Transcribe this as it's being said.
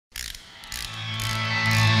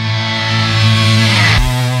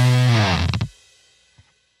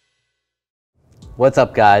What's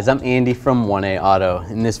up guys, I'm Andy from 1A Auto.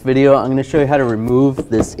 In this video I'm going to show you how to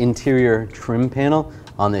remove this interior trim panel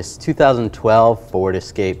on this 2012 Ford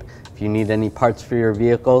Escape. If you need any parts for your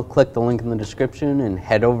vehicle, click the link in the description and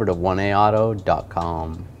head over to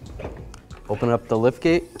 1aauto.com. Open up the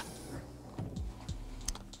liftgate,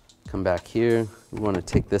 come back here. We want to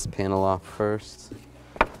take this panel off first.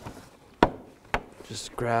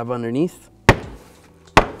 Just grab underneath.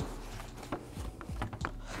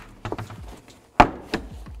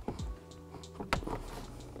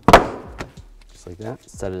 Just like that,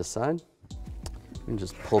 set it aside. And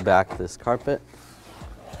just pull back this carpet.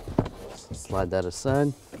 Slide that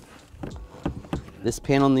aside. This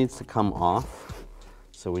panel needs to come off,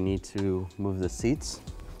 so we need to move the seats.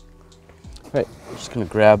 All right, I'm just gonna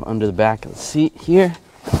grab under the back of the seat here,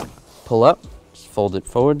 pull up, just fold it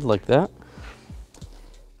forward like that.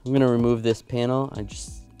 I'm gonna remove this panel. I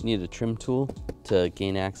just need a trim tool to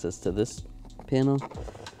gain access to this panel.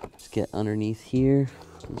 Just get underneath here.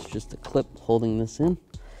 It's just a clip holding this in.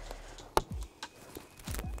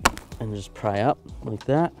 And just pry up like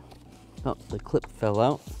that. Oh, the clip fell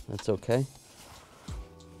out. That's okay.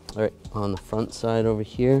 All right, on the front side over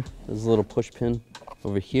here, there's a little push pin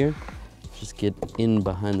over here. Just get in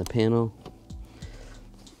behind the panel.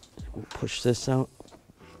 We'll push this out.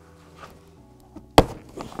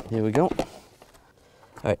 Here we go. All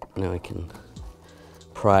right, now I can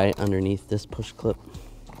pry underneath this push clip.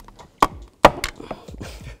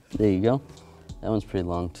 There you go. That one's pretty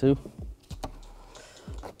long too.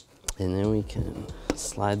 And then we can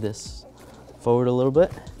slide this forward a little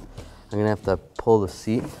bit. I'm gonna have to pull the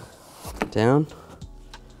seat down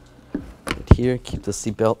right here. Keep the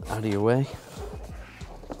seat belt out of your way.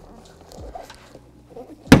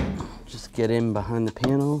 Just get in behind the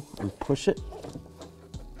panel and push it.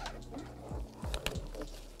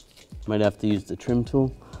 Might have to use the trim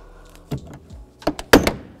tool.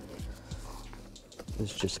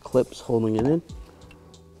 There's just clips holding it in.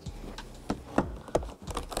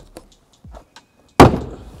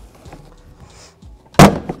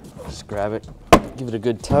 Just grab it, give it a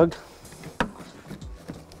good tug.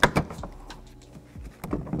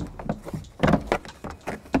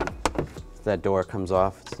 If that door comes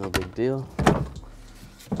off, it's no big deal.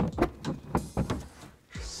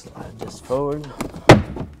 Slide this forward.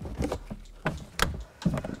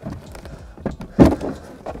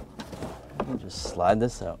 Just slide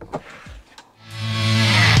this out.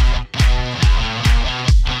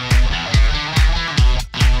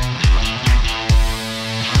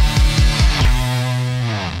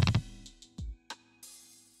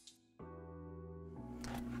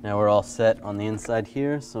 Now we're all set on the inside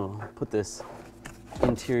here, so I'll put this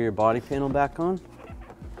interior body panel back on.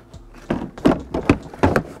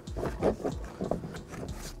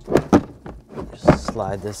 Just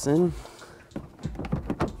slide this in.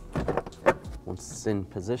 Once it's in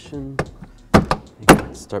position, you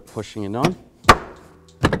can start pushing it on.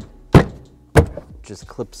 Just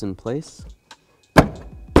clips in place.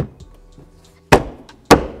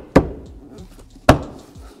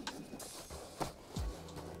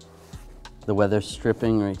 The weather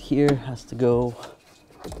stripping right here has to go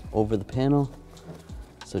over the panel.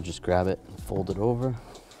 So just grab it and fold it over.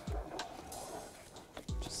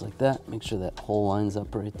 Just like that. Make sure that hole lines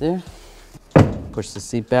up right there. Push the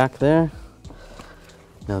seat back there.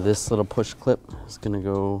 Now this little push clip is gonna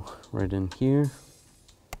go right in here,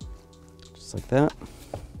 just like that.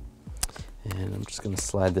 And I'm just gonna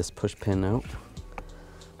slide this push pin out.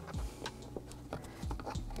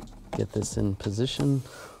 Get this in position.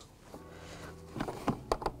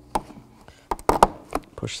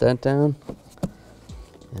 Push that down,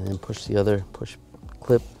 and then push the other push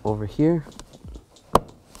clip over here.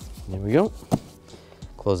 There we go.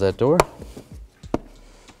 Close that door.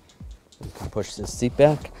 Push this seat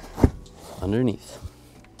back underneath.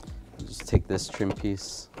 Just take this trim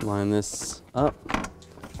piece, line this up.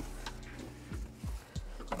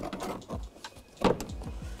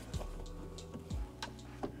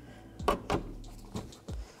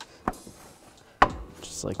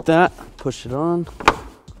 Just like that, push it on.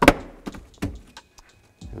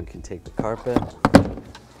 And we can take the carpet.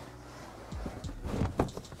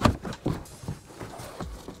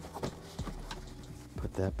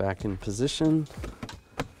 Put that back in position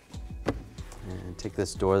and take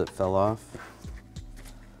this door that fell off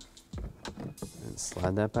and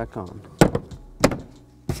slide that back on.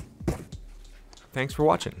 Thanks for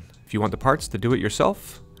watching. If you want the parts to do it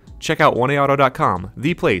yourself, check out 1aauto.com,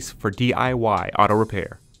 the place for DIY auto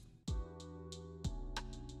repair.